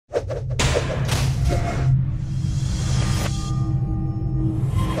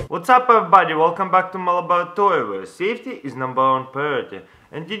What's up everybody, welcome back to Malabar Toy, where safety is number one priority.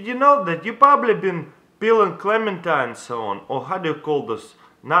 And did you know that you probably been peeling clementines on, or how do you call this?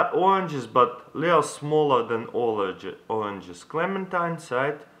 Not oranges, but little smaller than oranges. Clementines,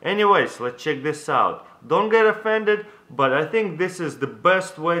 right? Anyways, let's check this out. Don't get offended, but I think this is the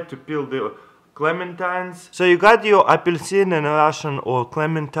best way to peel the clementines. So you got your apelsine and Russian or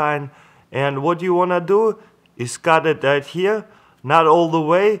clementine, and what you wanna do is cut it right here. Not all the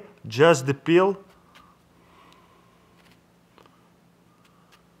way, just the peel.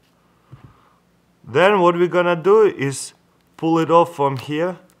 Then what we're gonna do is pull it off from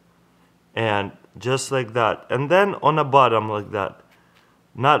here and just like that. And then on the bottom like that.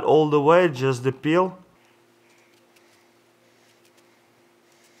 Not all the way, just the peel.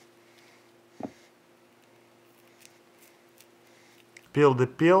 Peel the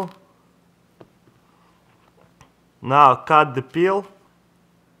peel. Now cut the peel,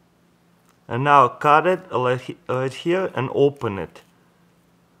 and now cut it right here and open it.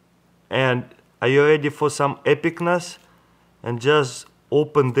 And are you ready for some epicness? And just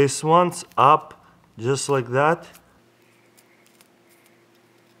open this ones up, just like that.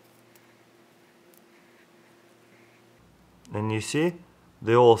 And you see,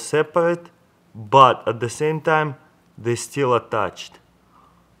 they're all separate, but at the same time, they're still attached.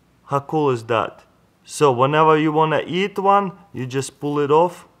 How cool is that? So whenever you want to eat one, you just pull it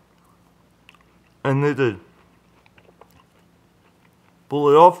off and eat it. Pull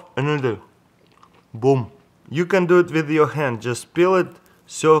it off and eat it. Boom. You can do it with your hand. Just peel it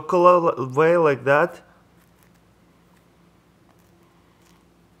circular way like that.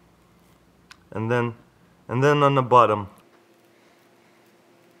 And then on the bottom.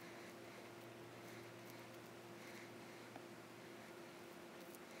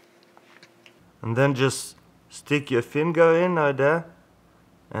 And then just stick your finger in right there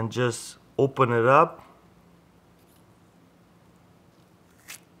and just open it up.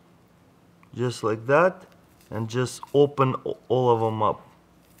 Just like that. And just open all of them up.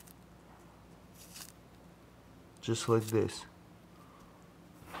 Just like this.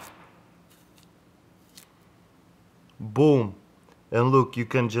 Boom. And look, you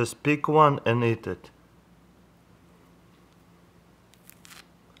can just pick one and eat it.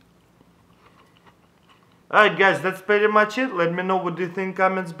 Alright guys, that's pretty much it. Let me know what you think,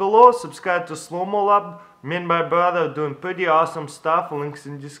 comments below. Subscribe to Slow Mo Lab. Me and my brother are doing pretty awesome stuff. Links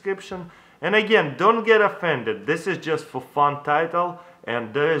in description. And again, don't get offended. This is just for fun title.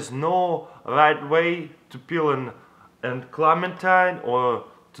 And there is no right way to peel and clementine or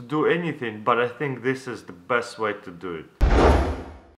to do anything. But I think this is the best way to do it.